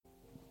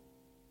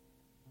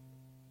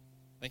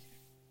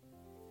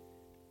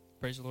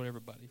Praise the Lord,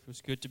 everybody. It was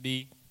good to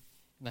be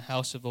in the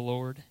house of the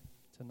Lord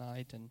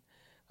tonight. And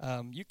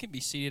you can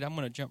be seated. I'm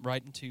going to jump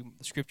right into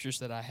the scriptures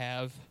that I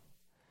have.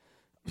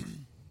 I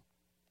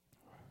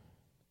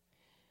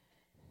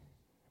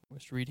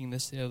was reading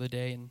this the other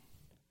day and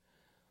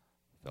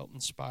felt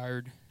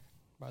inspired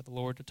by the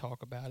Lord to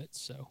talk about it.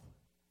 So,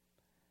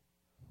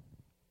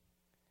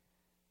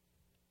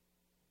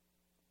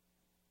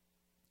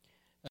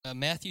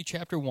 Matthew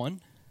chapter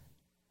 1.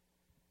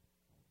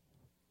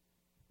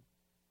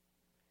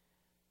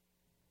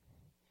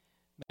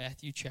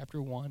 Matthew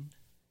chapter 1.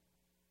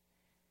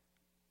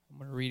 I'm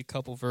going to read a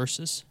couple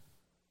verses.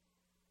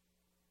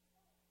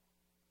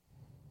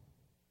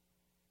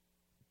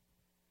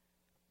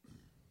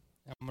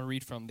 I'm going to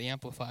read from the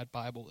Amplified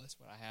Bible. That's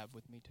what I have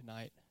with me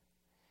tonight.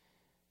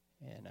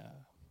 And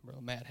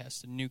Brother Matt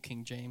has the New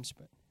King James,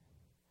 but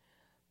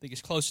I think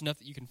it's close enough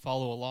that you can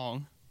follow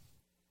along.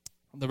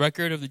 The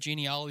record of the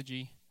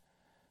genealogy,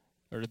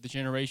 or the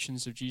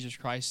generations of Jesus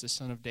Christ, the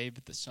son of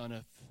David, the son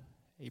of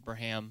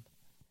Abraham.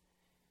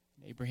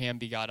 Abraham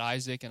begot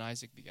Isaac, and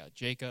Isaac begot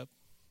Jacob,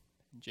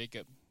 and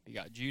Jacob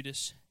begot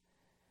Judas.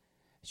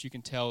 As you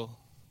can tell,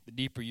 the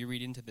deeper you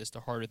read into this, the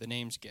harder the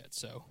names get.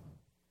 So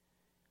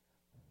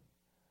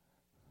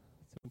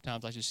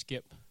sometimes I just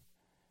skip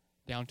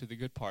down to the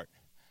good part.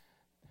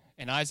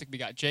 And Isaac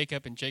begot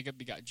Jacob, and Jacob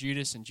begot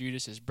Judas, and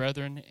Judas his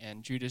brethren,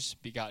 and Judas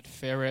begot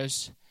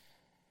Phares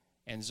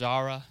and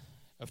Zara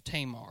of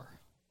Tamar.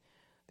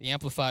 The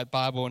Amplified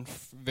Bible and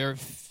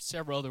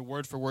several other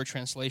word-for-word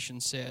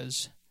translations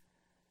says,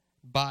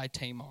 by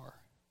Tamar.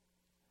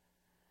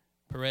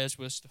 Perez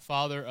was the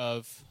father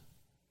of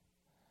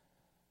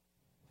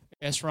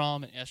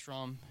Esrom, and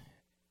Esrom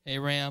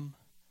Aram.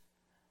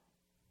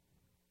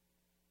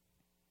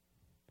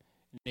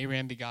 And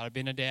Aram begot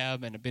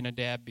Abinadab, and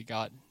Abinadab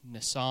begot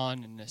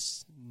Nisan, and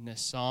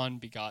Nisan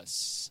begot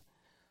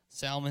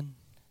Salmon.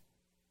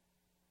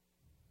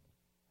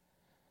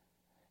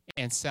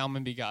 And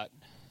Salmon begot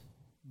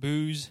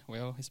Booz.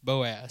 Well, it's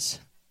Boaz.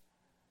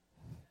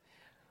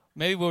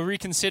 Maybe we'll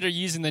reconsider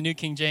using the New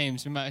King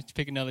James. We might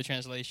pick another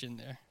translation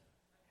there.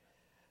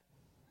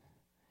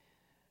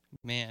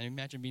 Man,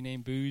 imagine being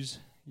named Booz.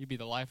 You'd be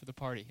the life of the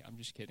party. I'm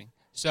just kidding.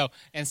 So,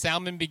 and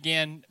Salmon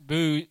began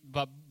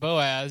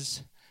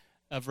Boaz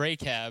of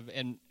Rechab,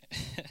 and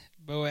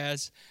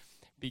Boaz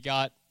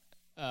begot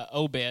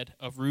Obed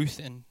of Ruth,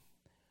 and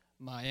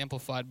my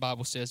Amplified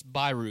Bible says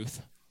by Ruth.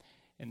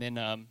 And then,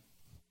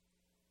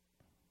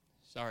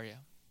 it's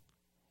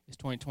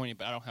 2020,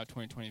 but I don't have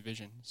 2020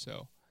 vision,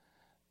 so.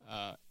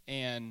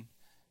 And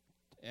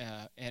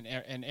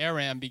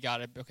Aram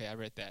begot, okay, I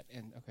read that,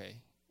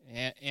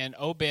 and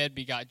Obed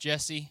begot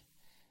Jesse,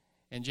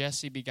 and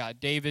Jesse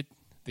begot David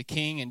the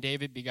king, and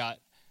David begot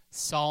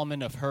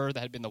Solomon of her that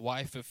had been the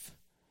wife of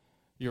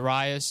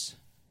Urias,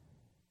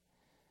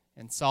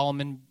 and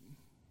Solomon,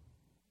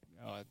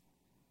 did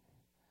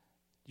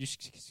you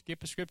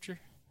skip a scripture?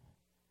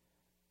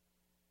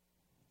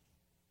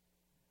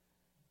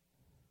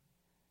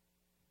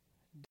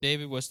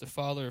 David was the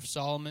father of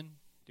Solomon.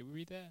 Did we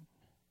read that?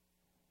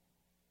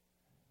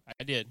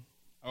 I did.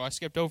 Oh, I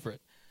skipped over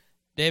it.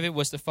 David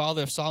was the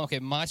father of Solomon. Okay,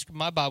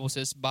 my Bible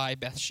says by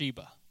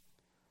Bathsheba.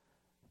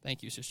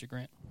 Thank you, Sister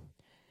Grant.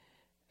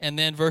 And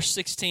then verse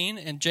 16,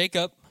 and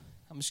Jacob,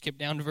 I'm going to skip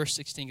down to verse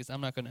 16 because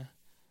I'm not going to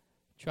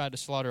try to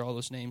slaughter all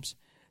those names.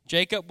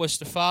 Jacob was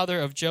the father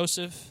of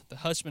Joseph, the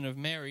husband of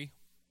Mary,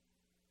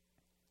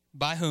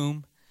 by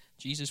whom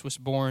Jesus was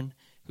born,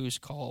 who is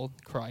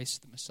called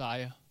Christ, the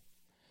Messiah.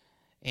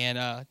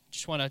 And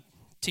just want to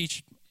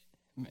teach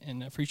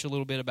and preach a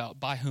little bit about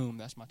by whom.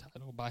 That's my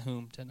title, by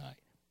whom tonight.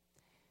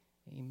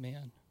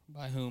 Amen.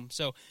 By whom.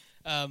 So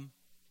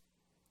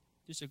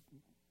just a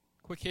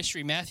quick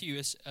history. Matthew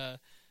is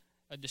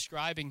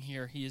describing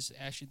here, he is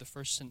actually the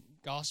first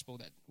gospel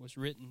that was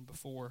written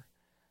before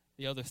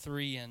the other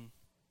three. And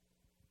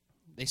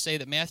they say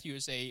that Matthew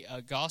is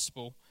a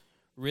gospel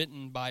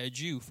written by a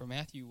Jew. For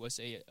Matthew was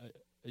a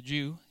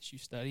Jew, as you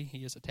study.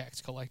 He is a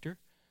tax collector.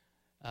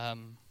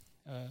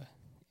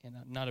 And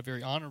not a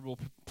very honorable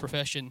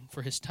profession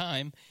for his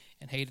time,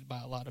 and hated by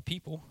a lot of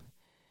people.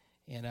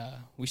 And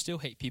we still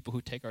hate people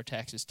who take our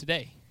taxes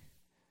today.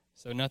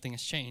 So nothing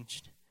has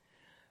changed.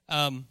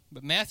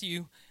 But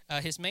Matthew,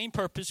 his main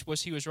purpose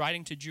was he was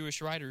writing to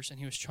Jewish writers, and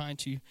he was trying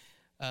to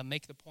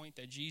make the point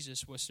that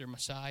Jesus was their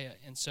Messiah.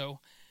 And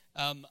so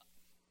a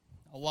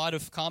lot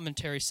of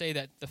commentaries say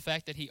that the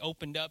fact that he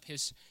opened up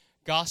his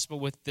gospel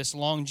with this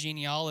long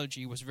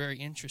genealogy was very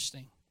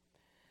interesting.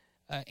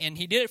 And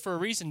he did it for a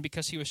reason,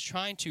 because he was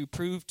trying to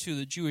prove to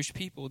the Jewish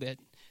people that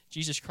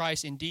Jesus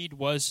Christ indeed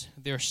was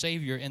their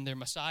Savior and their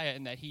Messiah,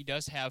 and that he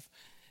does have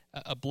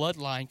a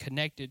bloodline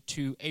connected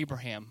to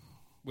Abraham,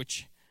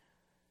 which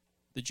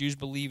the Jews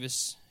believe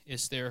is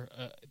their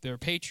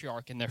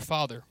patriarch and their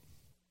father.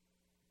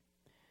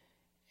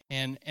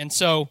 And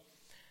so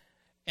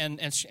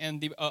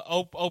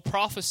the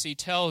prophecy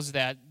tells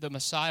that the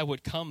Messiah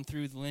would come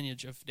through the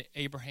lineage of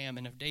Abraham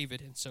and of David,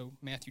 and so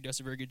Matthew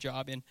does a very good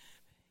job in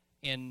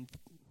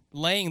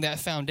laying that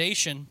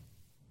foundation.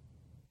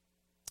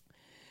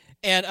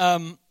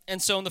 And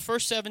And so in the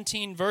first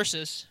 17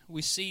 verses,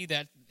 we see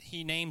that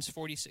he names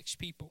 46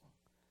 people.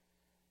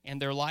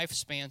 And their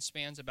lifespan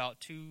spans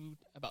about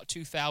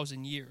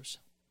 2,000 years.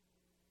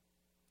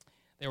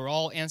 They were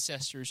all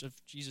ancestors of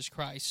Jesus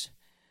Christ.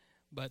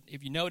 But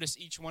if you notice,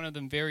 each one of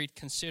them varied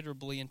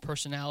considerably in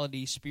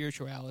personality,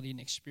 spirituality, and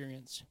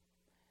experience.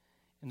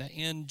 And that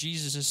in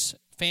Jesus'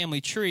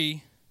 family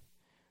tree,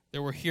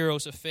 there were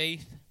heroes of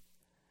faith.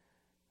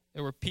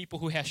 There were people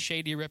who had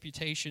shady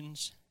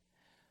reputations.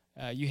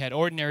 You had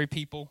ordinary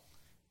people,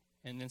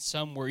 and then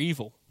some were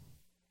evil.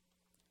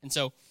 And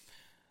so,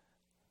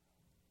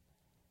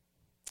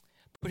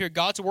 but here,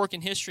 God's work in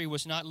history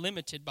was not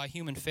limited by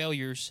human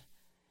failures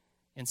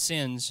and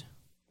sins,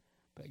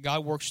 but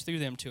God works through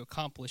them to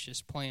accomplish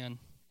His plan,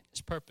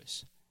 His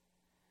purpose.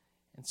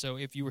 And so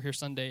if you were here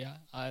Sunday,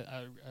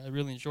 I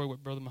really enjoyed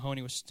what Brother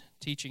Mahoney was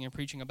teaching and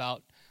preaching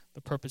about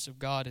the purpose of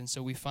God. And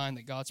so we find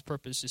that God's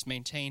purpose is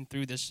maintained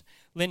through this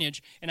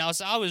lineage. And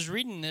as I was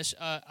reading this,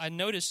 I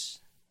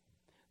noticed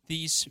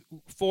these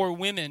 4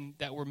 women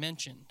that were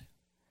mentioned.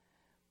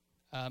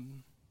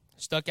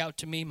 Stuck out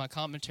to me. My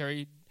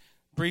commentary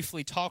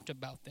briefly talked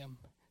about them.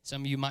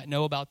 Some of you might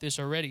know about this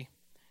already.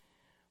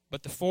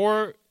 But the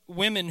 4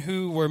 women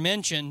who were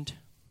mentioned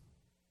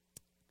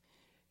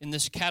in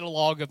this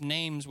catalog of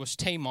names was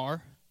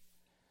Tamar.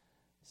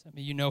 Some of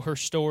you know her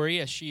story,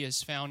 as she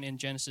is found in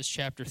Genesis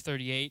chapter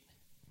 38.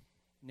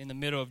 And in the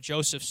middle of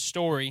Joseph's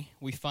story,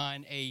 we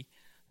find a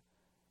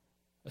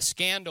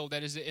scandal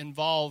that is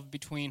involved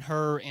between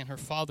her and her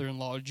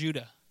father-in-law,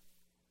 Judah.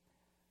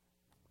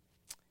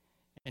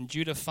 And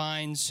Judah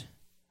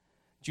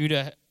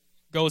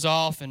goes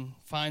off and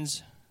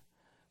finds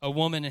a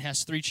woman and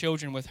has 3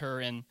 children with her.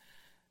 And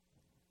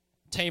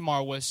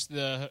Tamar was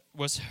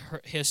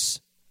his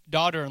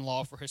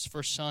daughter-in-law for his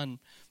first son,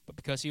 but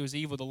because he was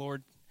evil, the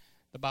Lord,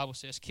 the Bible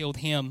says, killed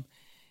him.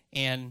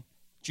 And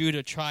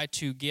Judah tried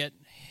to get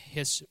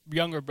his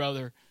younger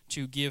brother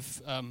to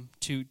give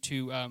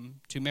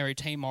to marry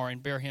Tamar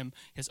and bear him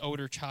his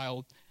older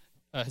child,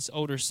 his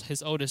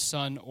oldest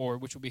son, or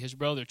which would be his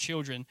brother,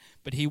 children.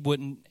 But he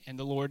wouldn't, and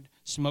the Lord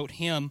smote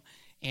him.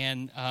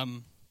 And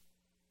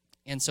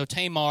so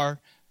Tamar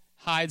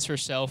hides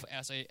herself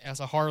as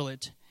a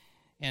harlot,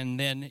 and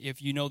then,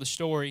 if you know the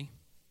story,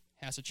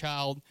 has a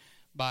child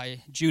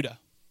by Judah.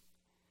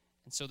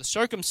 And so the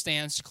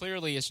circumstance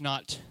clearly is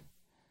not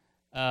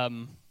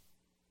the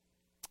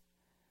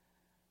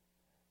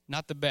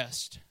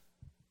best.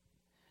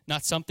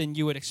 Not something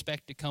you would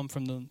expect to come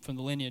from the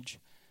lineage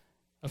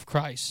of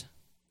Christ.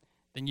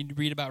 Then you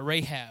read about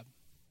Rahab.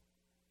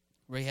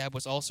 Rahab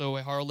was also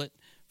a harlot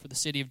for the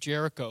city of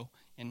Jericho,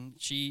 and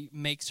she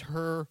makes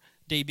her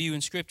debut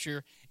in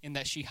Scripture in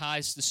that she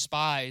hides the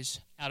spies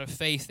out of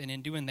faith, and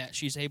in doing that,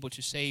 she's able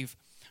to save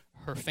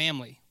her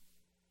family.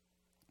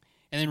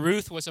 And then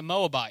Ruth was a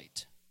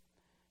Moabite.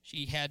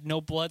 She had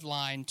no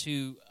bloodline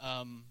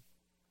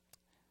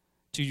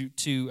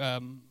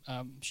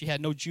she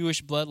had no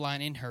Jewish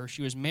bloodline in her.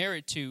 She was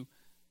married to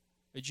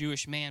a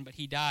Jewish man, but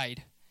he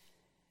died.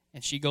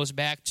 And she goes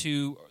back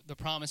to the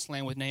promised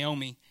land with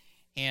Naomi,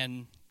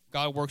 and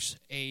God works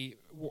a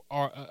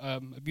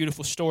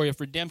beautiful story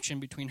of redemption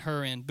between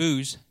her and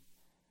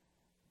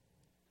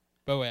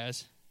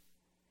Boaz.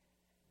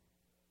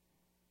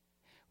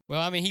 Well,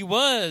 I mean, he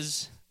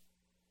was,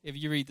 if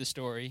you read the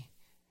story,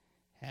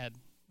 had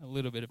a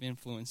little bit of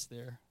influence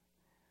there.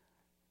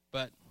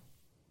 But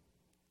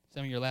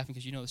some of you are laughing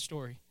because you know the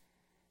story.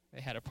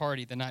 They had a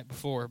party the night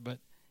before. But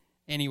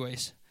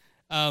anyways,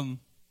 God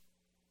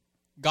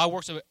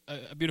works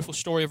a beautiful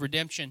story of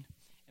redemption.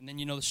 And then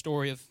you know the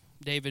story of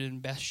David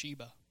and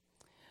Bathsheba.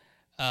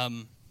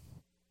 And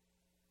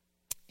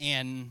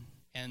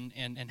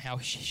how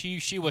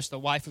she was the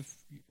wife of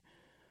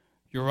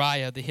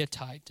Uriah the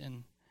Hittite.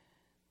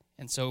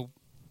 And so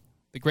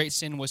the great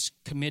sin was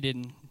committed,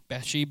 and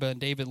Bathsheba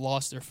and David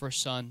lost their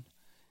first son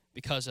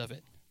because of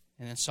it.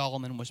 And then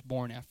Solomon was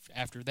born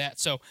after that.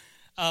 So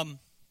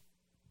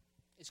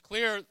it's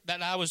clear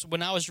that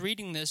when I was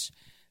reading this,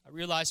 I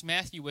realized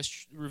Matthew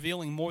was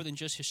revealing more than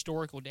just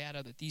historical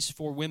data, that these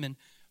 4 women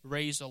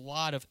raised a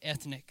lot of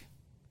ethnic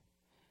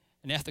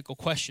and ethical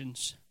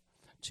questions.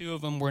 2 of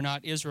them were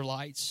not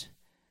Israelites,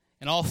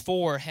 and all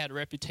 4 had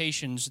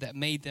reputations that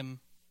made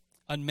them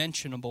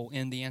unmentionable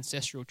in the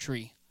ancestral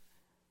tree.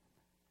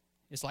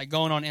 It's like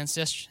going on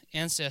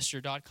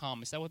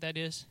Ancestor.com. Is that what that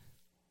is?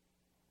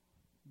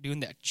 Doing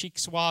that cheek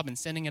swab and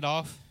sending it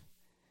off?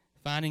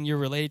 Finding you're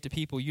related to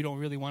people you don't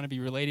really want to be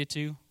related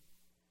to?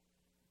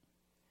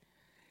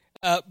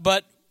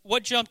 But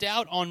what jumped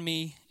out on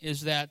me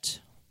is that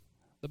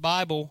the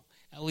Bible,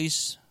 at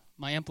least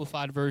my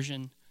amplified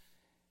version,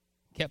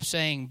 kept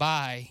saying,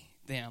 by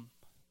them,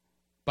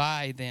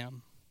 by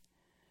them,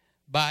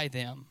 by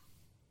them.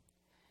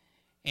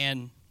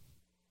 And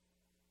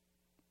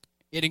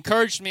it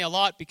encouraged me a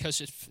lot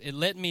because it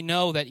let me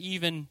know that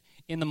even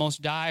in the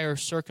most dire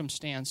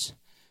circumstance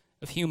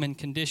of human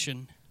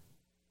condition,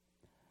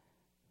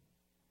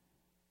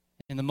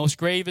 in the most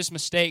gravest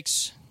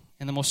mistakes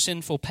and the most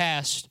sinful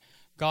past,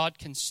 God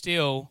can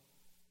still,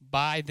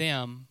 by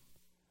them,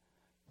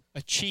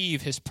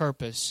 achieve his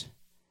purpose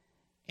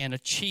and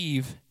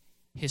achieve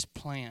his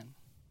plan.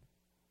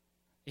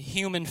 A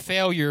human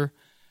failure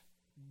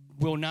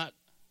will not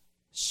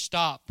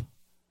stop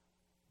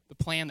the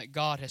plan that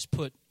God has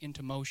put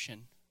into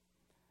motion.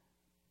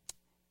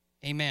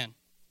 Amen.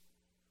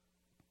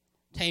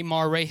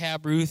 Tamar,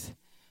 Rahab, Ruth,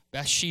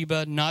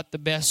 Bathsheba, not the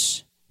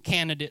best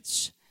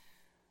candidates,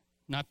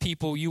 not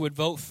people you would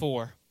vote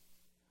for.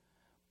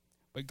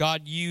 But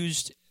God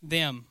used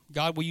them.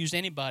 God will use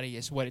anybody,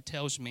 is what it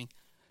tells me,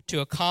 to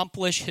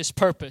accomplish his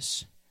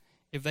purpose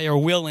if they are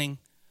willing,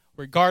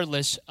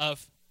 regardless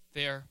of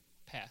their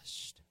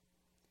past.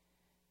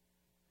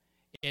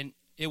 And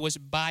it was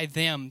by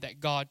them that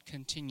God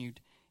continued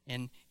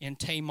in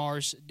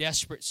Tamar's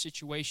desperate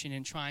situation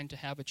in trying to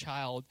have a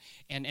child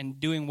and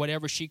doing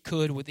whatever she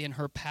could within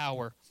her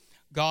power.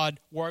 God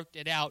worked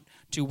it out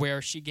to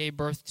where she gave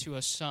birth to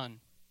a son.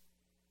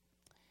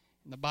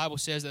 And the Bible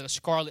says that a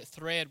scarlet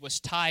thread was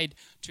tied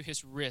to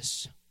his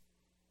wrists,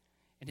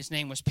 and his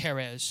name was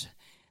Perez.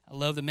 I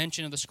love the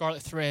mention of the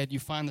scarlet thread. You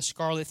find the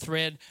scarlet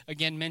thread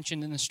again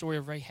mentioned in the story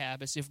of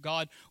Rahab, as if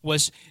God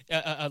was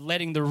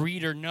letting the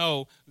reader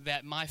know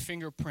that my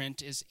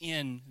fingerprint is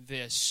in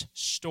this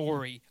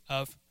story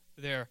of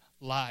their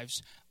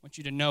lives. I want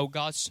you to know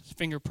God's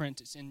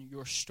fingerprint is in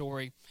your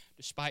story.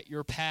 Despite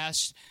your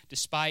past,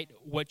 despite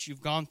what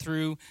you've gone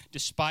through,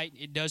 despite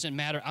it doesn't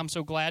matter. I'm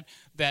so glad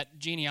that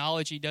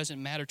genealogy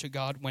doesn't matter to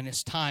God when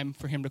it's time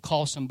for him to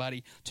call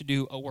somebody to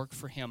do a work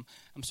for him.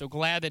 I'm so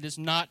glad that it's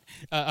not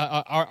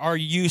our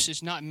use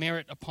is not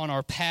merit upon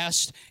our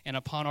past and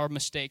upon our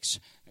mistakes.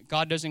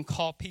 God doesn't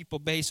call people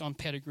based on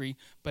pedigree,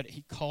 but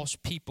he calls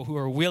people who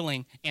are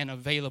willing and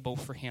available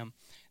for him.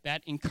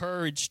 That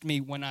encouraged me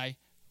when I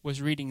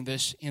was reading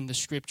this in the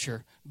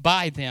scripture.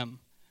 By them.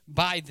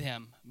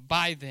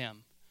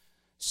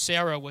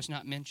 Sarah was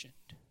not mentioned.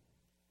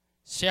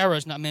 Sarah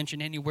is not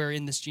mentioned anywhere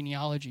in this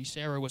genealogy.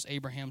 Sarah was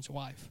Abraham's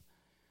wife.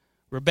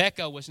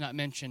 Rebekah was not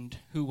mentioned,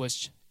 who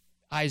was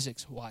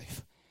Isaac's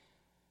wife.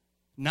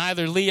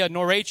 Neither Leah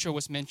nor Rachel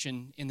was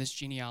mentioned in this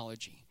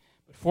genealogy.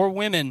 But 4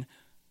 women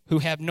who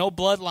have no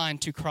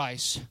bloodline to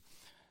Christ,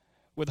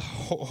 with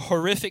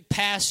horrific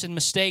pasts and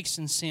mistakes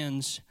and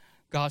sins,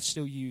 God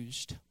still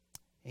used.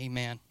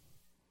 Amen.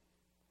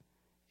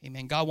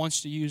 Amen. God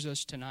wants to use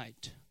us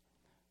tonight.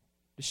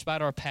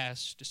 Despite our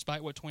past,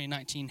 despite what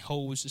 2019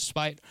 holds,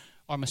 despite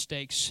our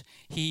mistakes,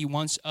 he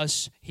wants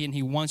us, and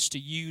he wants to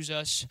use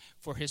us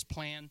for his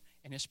plan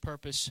and his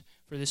purpose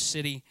for this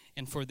city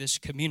and for this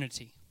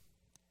community.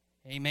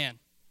 Amen.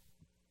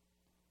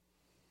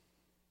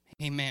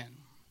 Amen.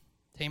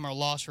 Tamar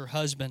lost her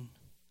husband.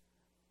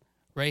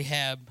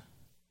 Rahab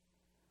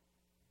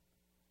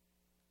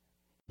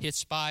hid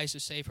spies to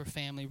save her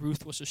family.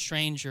 Ruth was a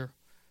stranger.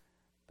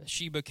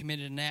 Bathsheba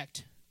committed an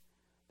act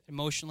that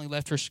emotionally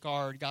left her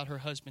scarred, got her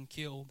husband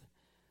killed,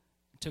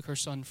 and took her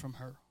son from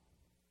her.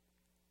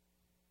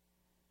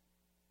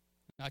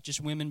 Not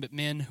just women, but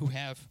men who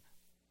have,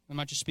 I'm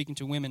not just speaking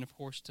to women, of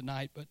course,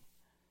 tonight, but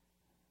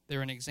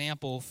they're an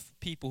example of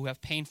people who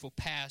have painful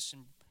pasts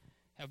and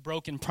have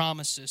broken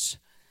promises,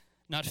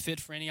 not fit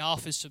for any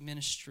office of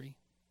ministry,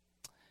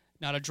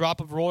 not a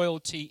drop of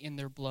royalty in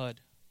their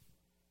blood.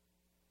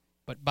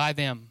 But by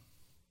them,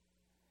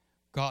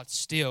 God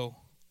still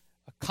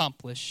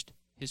accomplished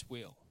his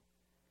will.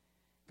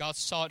 God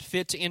saw it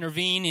fit to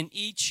intervene in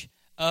each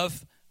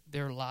of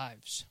their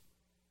lives.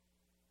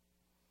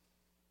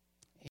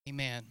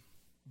 Amen.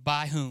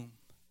 By whom?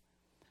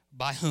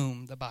 By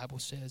whom, the Bible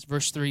says.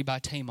 Verse 3, by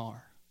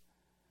Tamar.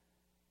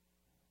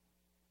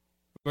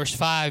 Verse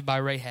 5, by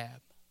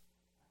Rahab.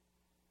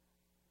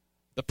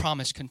 The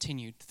promise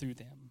continued through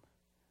them.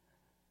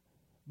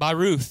 By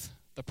Ruth,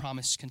 the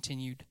promise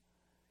continued.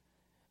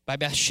 By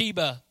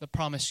Bathsheba, the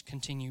promise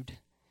continued.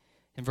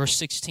 In verse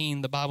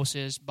 16, the Bible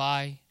says,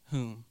 by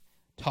whom?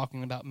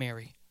 Talking about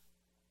Mary.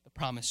 The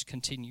promise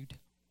continued.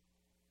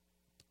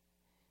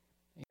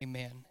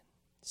 Amen.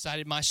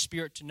 Decided my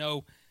spirit to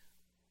know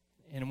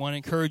and want to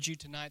encourage you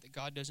tonight that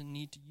God doesn't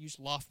need to use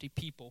lofty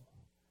people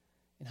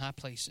in high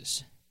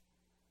places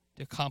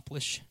to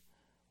accomplish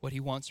what he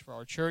wants for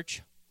our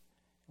church,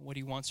 what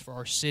he wants for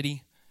our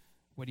city,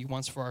 what he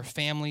wants for our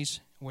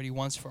families, what he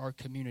wants for our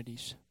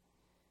communities.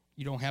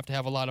 You don't have to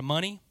have a lot of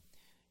money.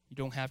 You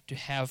don't have to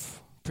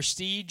have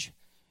prestige.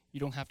 You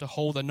don't have to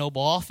hold a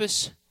noble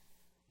office.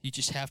 You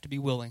just have to be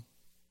willing.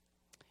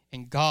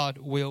 And God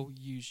will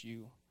use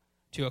you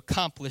to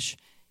accomplish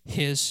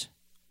his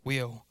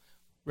will.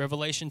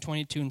 Revelation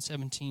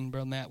 22:17,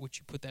 Brother Matt, would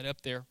you put that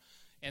up there?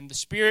 And the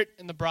Spirit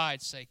and the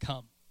bride say,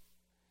 come.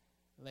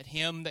 Let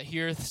him that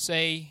heareth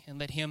say, and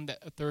let him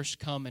that thirst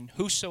come, and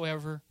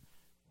whosoever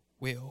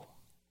will.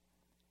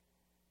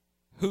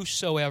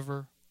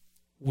 Whosoever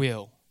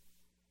will.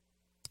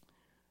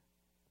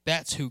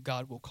 That's who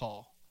God will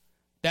call.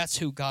 That's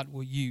who God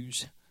will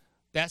use.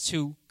 That's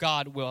who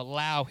God will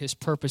allow his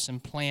purpose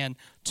and plan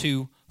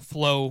to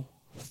flow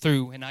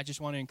through. And I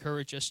just want to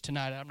encourage us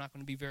tonight. I'm not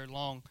going to be very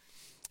long.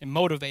 And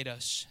motivate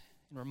us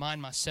and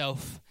remind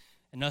myself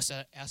and us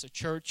as a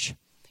church,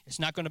 it's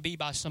not going to be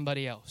by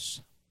somebody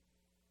else.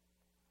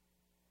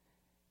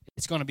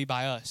 It's going to be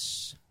by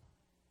us.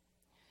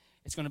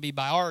 It's going to be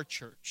by our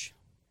church.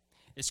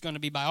 It's going to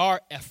be by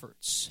our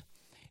efforts.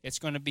 It's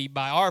going to be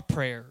by our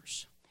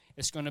prayers.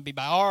 It's going to be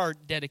by our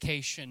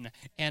dedication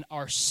and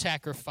our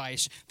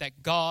sacrifice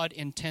that God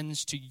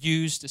intends to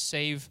use to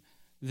save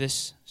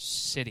this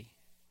city.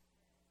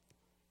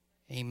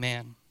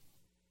 Amen.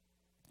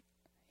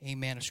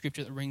 Amen. A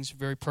scripture that rings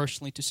very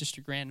personally to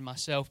Sister Grant and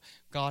myself.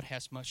 God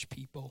has much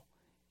people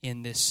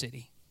in this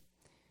city.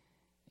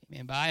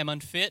 Amen. But I am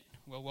unfit.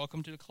 Well,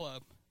 welcome to the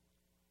club.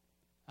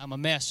 I'm a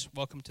mess.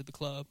 Welcome to the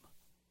club.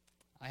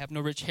 I have no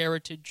rich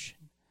heritage.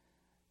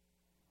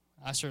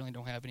 I certainly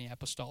don't have any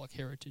apostolic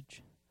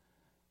heritage.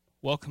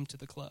 Welcome to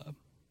the club.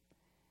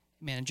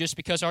 Amen. Just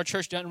because our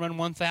church doesn't run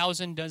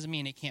 1,000 doesn't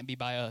mean it can't be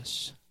by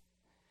us.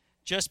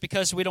 Just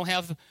because we don't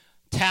have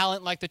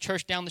talent like the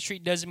church down the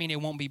street doesn't mean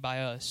it won't be by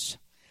us.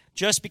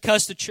 Just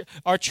because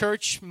our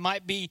church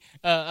might be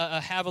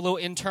have a little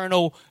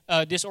internal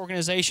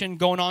disorganization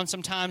going on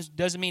sometimes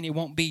doesn't mean it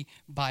won't be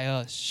by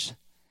us.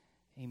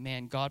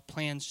 Amen. God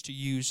plans to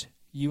use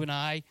you and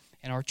I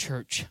and our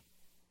church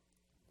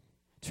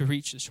to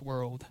reach this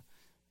world,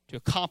 to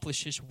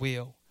accomplish His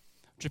will,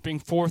 to bring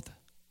forth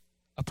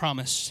a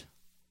promise.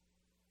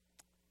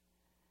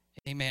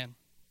 Amen.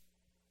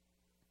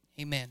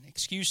 Amen.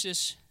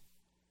 Excuses.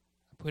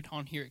 I put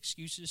on here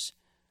excuses.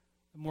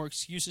 The more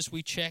excuses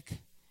we check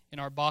in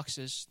our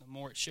boxes, the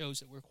more it shows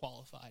that we're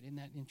qualified. Isn't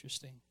that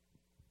interesting?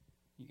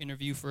 You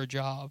interview for a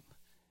job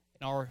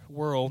in our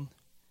world,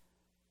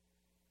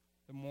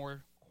 the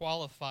more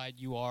qualified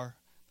you are,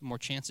 the more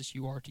chances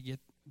you are to get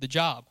the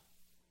job.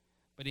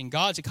 But in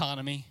God's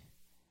economy,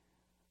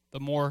 the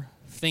more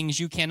things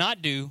you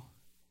cannot do,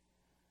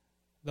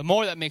 the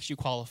more that makes you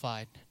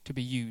qualified to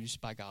be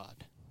used by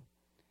God.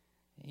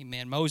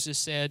 Amen. Moses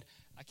said,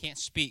 I can't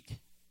speak.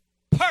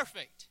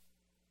 Perfect.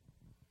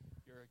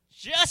 You're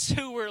just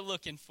who we're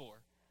looking for.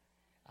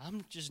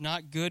 I'm just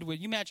not good with,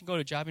 you imagine going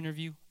to a job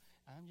interview?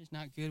 I'm just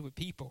not good with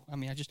people.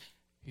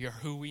 You're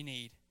who we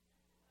need.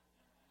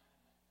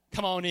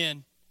 Come on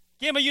in.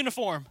 Give him a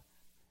uniform.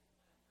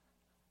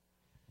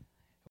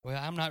 Well,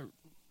 I'm not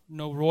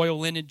no royal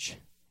lineage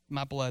in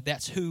my blood.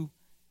 That's who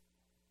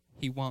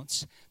He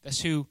wants.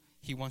 That's who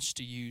He wants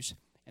to use.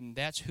 And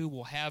that's who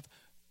will have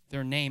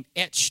their name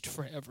etched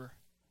forever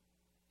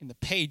in the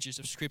pages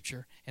of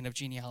Scripture and of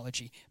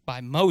genealogy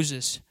by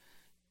Moses,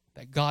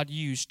 that God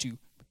used to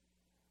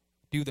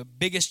do the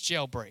biggest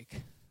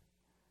jailbreak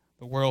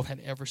the world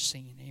had ever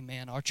seen.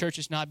 Amen. Our church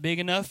is not big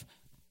enough.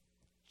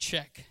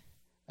 Check.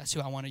 That's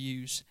who I want to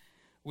use.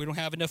 We don't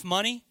have enough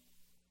money.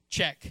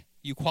 Check.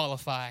 You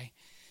qualify.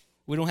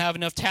 We don't have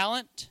enough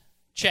talent.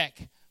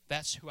 Check.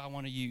 That's who I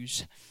want to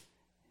use.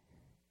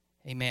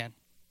 Amen.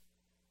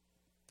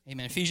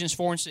 Amen. Ephesians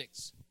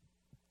 4:6.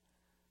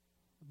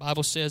 The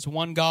Bible says,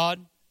 one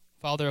God,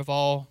 Father of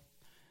all,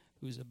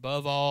 who is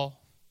above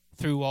all,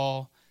 through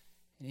all,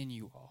 and in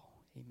you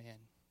all. Amen.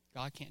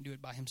 God can't do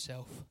it by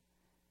Himself.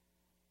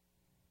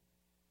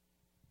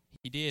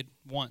 He did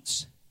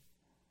once.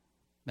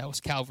 That was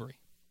Calvary.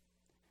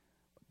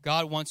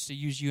 God wants to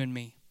use you and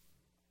me.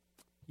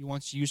 He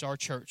wants to use our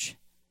church.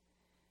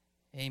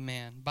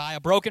 Amen. By a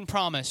broken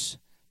promise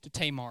to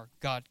Tamar,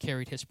 God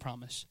carried His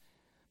promise.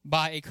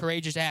 By a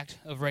courageous act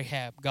of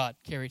Rahab, God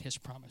carried His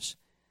promise.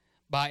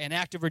 By an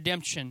act of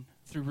redemption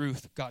through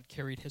Ruth, God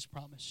carried His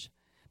promise.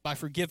 By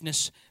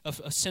forgiveness of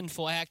a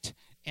sinful act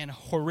and a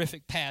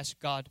horrific past,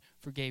 God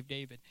forgave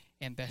David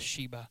and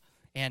Bathsheba.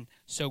 And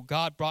so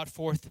God brought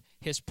forth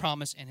His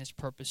promise and His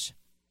purpose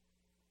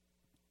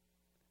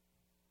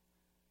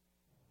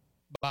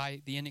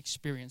by the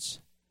inexperience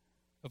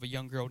of a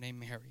young girl named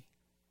Mary.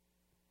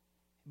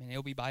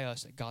 It'll be by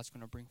us that God's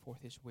going to bring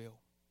forth His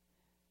will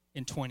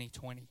in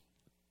 2020.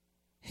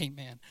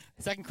 Amen.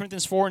 2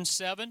 Corinthians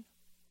 4:7.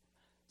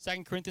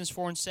 2 Corinthians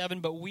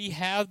 4:7. But we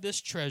have this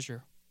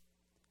treasure.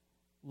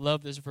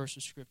 Love this verse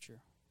of Scripture.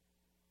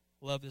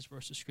 Love this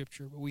verse of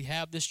Scripture. But we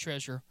have this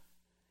treasure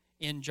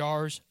in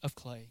jars of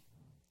clay,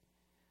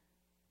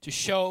 to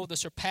show the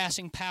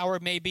surpassing power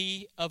may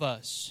be of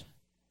us.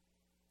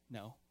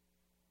 No.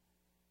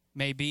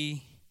 May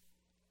be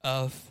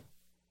of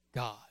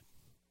God.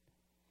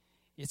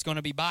 It's going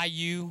to be by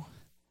you,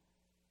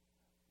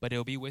 but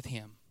it'll be with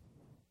Him.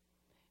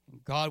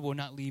 And God will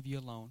not leave you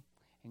alone.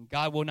 And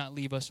God will not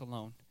leave us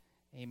alone.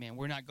 Amen.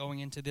 We're not going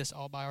into this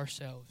all by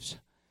ourselves.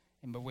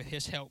 But with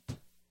His help,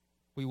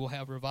 we will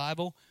have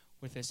revival.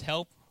 With His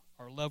help,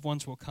 our loved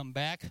ones will come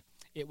back.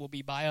 It will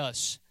be by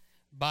us.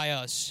 By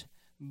us.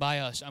 By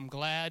us. I'm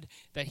glad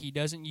that He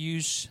doesn't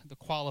use the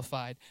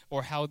qualified,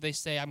 or how they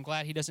say, I'm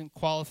glad He doesn't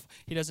call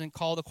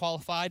the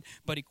qualified,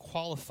 but He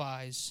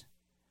qualifies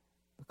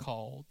the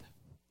called.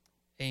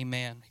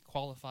 Amen. He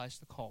qualifies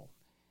the called.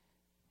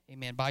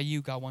 Amen. By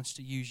you, God wants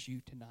to use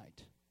you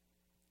tonight.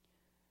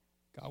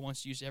 God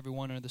wants to use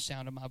everyone under the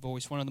sound of my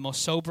voice. One of the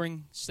most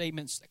sobering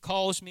statements that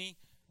calls me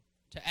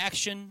to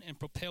action and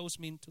propels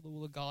me into the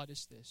will of God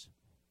is this: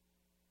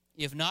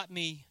 if not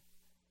me,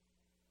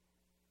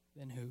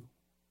 then who?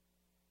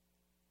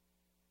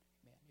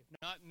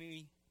 If not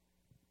me,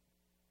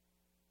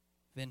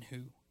 then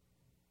who?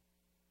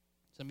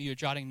 Some of you are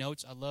jotting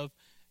notes. I love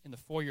in the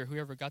foyer,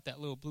 whoever got that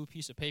little blue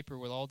piece of paper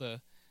with all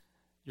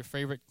your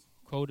favorite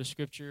quote of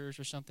scriptures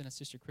or something. That's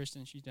Sister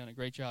Kristen. She's done a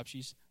great job.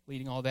 She's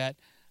leading all that.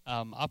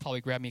 I'll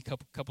probably grab me a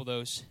couple of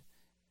those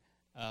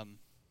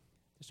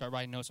to start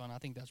writing notes on. I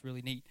think that's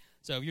really neat.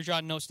 So if you're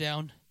jotting notes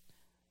down,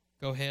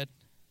 go ahead.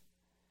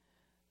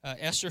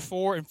 Esther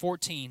 4 and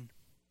 14.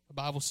 The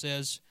Bible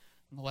says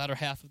in the latter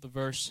half of the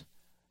verse,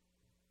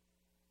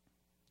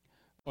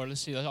 or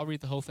let's see, I'll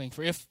read the whole thing.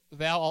 For if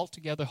thou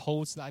altogether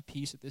holds thy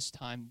peace at this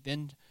time,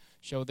 then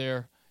shall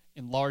their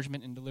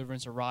enlargement and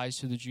deliverance arise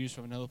to the Jews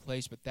from another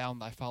place, but thou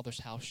and thy father's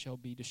house shall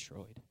be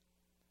destroyed.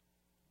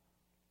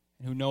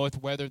 And who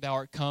knoweth whether thou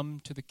art come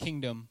to the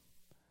kingdom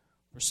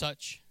for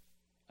such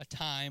a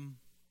time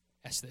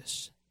as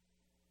this?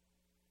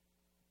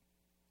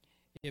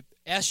 If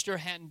Esther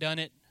hadn't done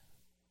it,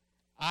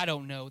 I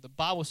don't know. The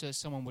Bible says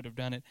someone would have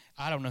done it.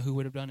 I don't know who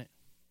would have done it.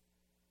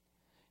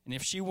 And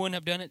if she wouldn't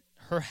have done it,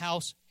 her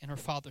house and her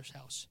father's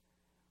house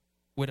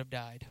would have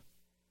died.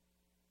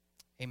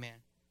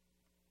 Amen.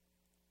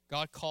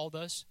 God called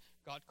us.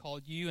 God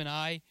called you and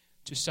I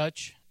to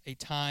such a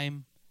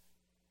time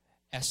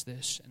as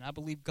this. And I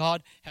believe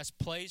God has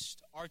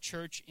placed our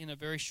church in a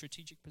very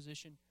strategic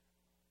position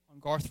on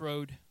Garth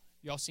Road.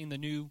 Y'all seen the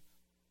new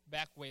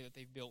back way that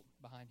they've built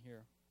behind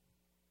here.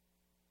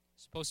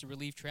 It's supposed to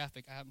relieve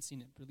traffic. I haven't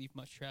seen it relieve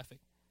much traffic.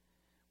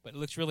 But it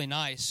looks really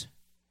nice.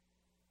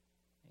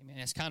 Amen.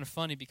 It's kind of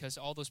funny because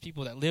all those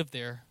people that lived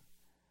there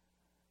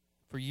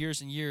for years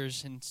and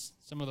years in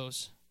some of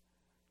those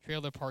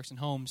trailer parks and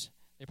homes,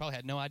 they probably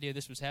had no idea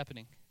this was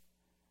happening.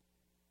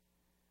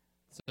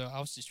 So I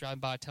was just driving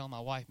by telling my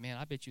wife, man,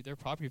 I bet you their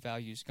property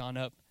value's gone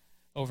up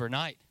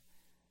overnight.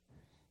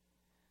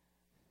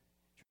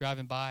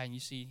 Driving by and you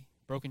see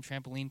broken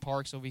trampoline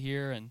parks over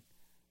here and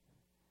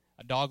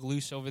a dog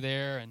loose over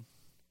there.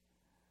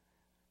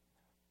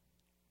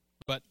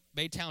 But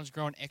Baytown's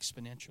grown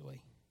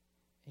exponentially.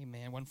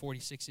 Amen.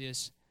 146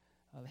 is.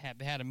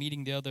 They had a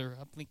meeting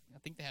I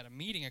think they had a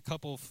meeting a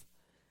couple of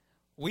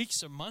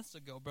weeks or months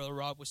ago. Brother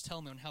Rob was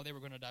telling me on how they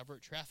were going to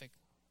divert traffic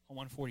on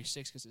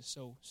 146 because it's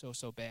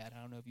so bad.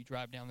 I don't know if you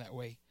drive down that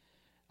way.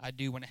 I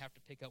do when I have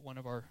to pick up one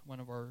of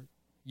our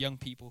young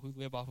people who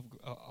live off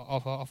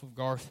of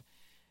Garth,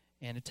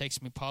 and it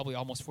takes me probably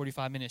almost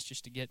 45 minutes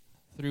just to get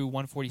through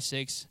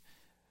 146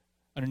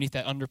 underneath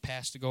that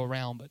underpass to go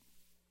around. But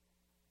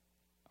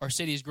our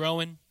city is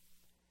growing.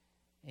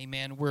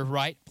 Amen. We're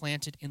right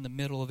planted in the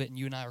middle of it, and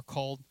you and I are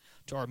called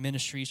to our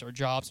ministries, our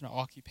jobs, and our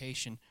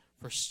occupation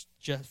for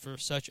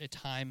such a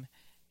time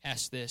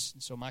as this.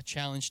 And so my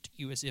challenge to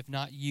you is, if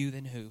not you,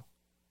 then who?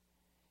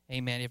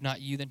 Amen. If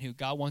not you, then who?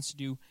 God wants to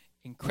do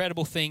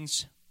incredible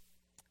things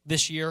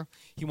this year.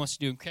 He wants to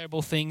do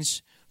incredible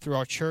things through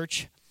our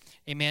church.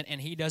 Amen.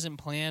 And He doesn't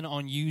plan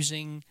on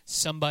using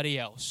somebody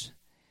else.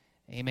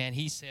 Amen.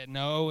 He said,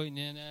 no,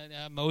 and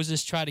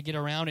Moses tried to get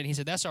around it. He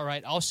said, that's all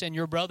right. I'll send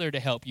your brother to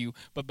help you.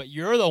 But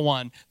you're the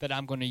one that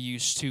I'm going to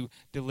use to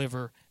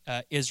deliver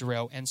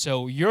Israel. And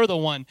so you're the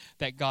one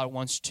that God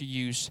wants to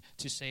use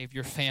to save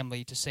your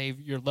family, to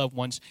save your loved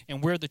ones.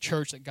 And we're the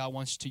church that God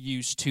wants to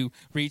use to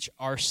reach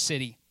our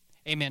city.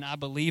 Amen. I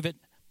believe it.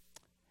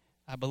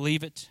 I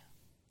believe it.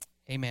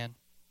 Amen.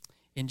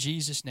 In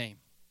Jesus' name.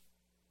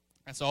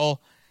 That's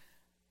all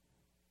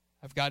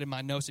I've got in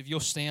my notes. If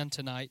you'll stand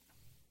tonight.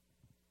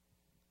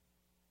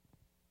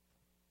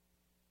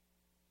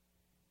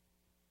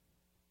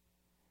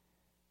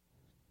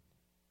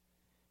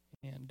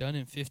 And done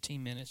in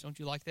 15 minutes. Don't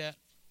you like that?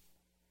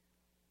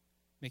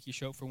 Make you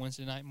show up for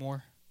Wednesday night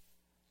more?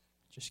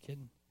 Just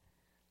kidding.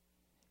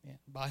 Amen.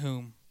 By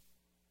whom?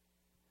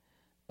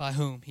 By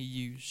whom He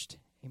used.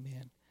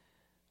 Amen.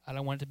 I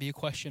don't want it to be a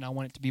question. I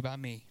want it to be by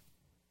me.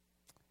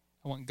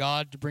 I want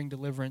God to bring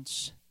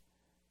deliverance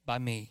by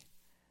me.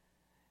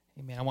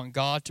 Amen. I want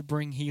God to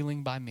bring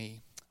healing by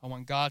me. I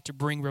want God to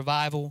bring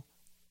revival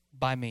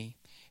by me.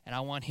 And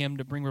I want Him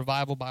to bring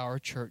revival by our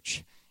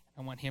church.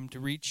 I want Him to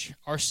reach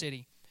our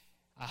city.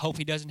 I hope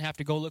He doesn't have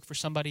to go look for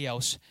somebody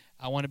else.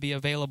 I want to be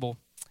available.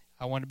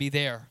 I want to be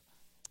there.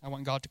 I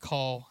want God to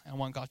call. I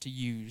want God to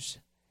use.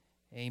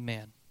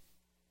 Amen.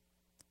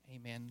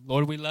 Amen.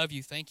 Lord, we love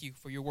You. Thank You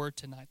for Your word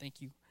tonight.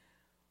 Thank You.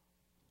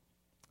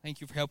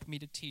 Thank You for helping me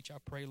to teach. I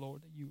pray,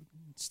 Lord, that You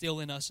instill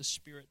in us a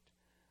spirit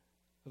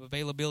of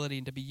availability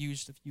and to be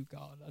used of You,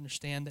 God.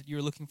 Understand that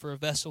You're looking for a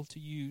vessel to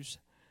use.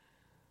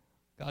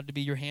 God, to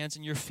be Your hands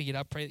and Your feet.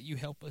 I pray that You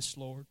help us,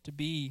 Lord, to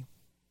be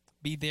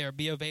there,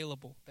 be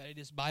available, that it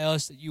is by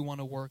us that You want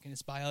to work, and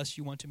it's by us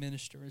You want to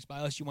minister. It's by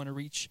us You want to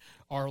reach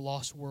our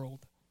lost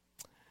world.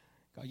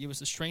 God, give us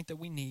the strength that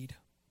we need.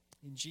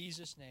 In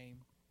Jesus'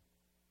 name.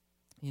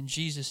 In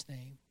Jesus'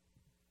 name.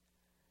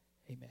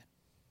 Amen.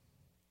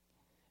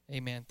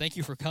 Amen. Thank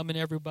you for coming,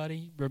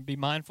 everybody. Be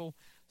mindful.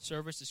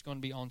 Service is going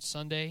to be on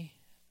Sunday,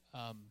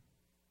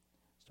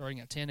 starting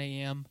at 10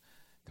 a.m.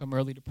 Come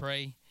early to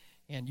pray,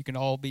 and you can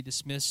all be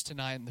dismissed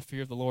tonight in the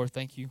fear of the Lord.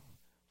 Thank you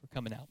for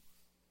coming out.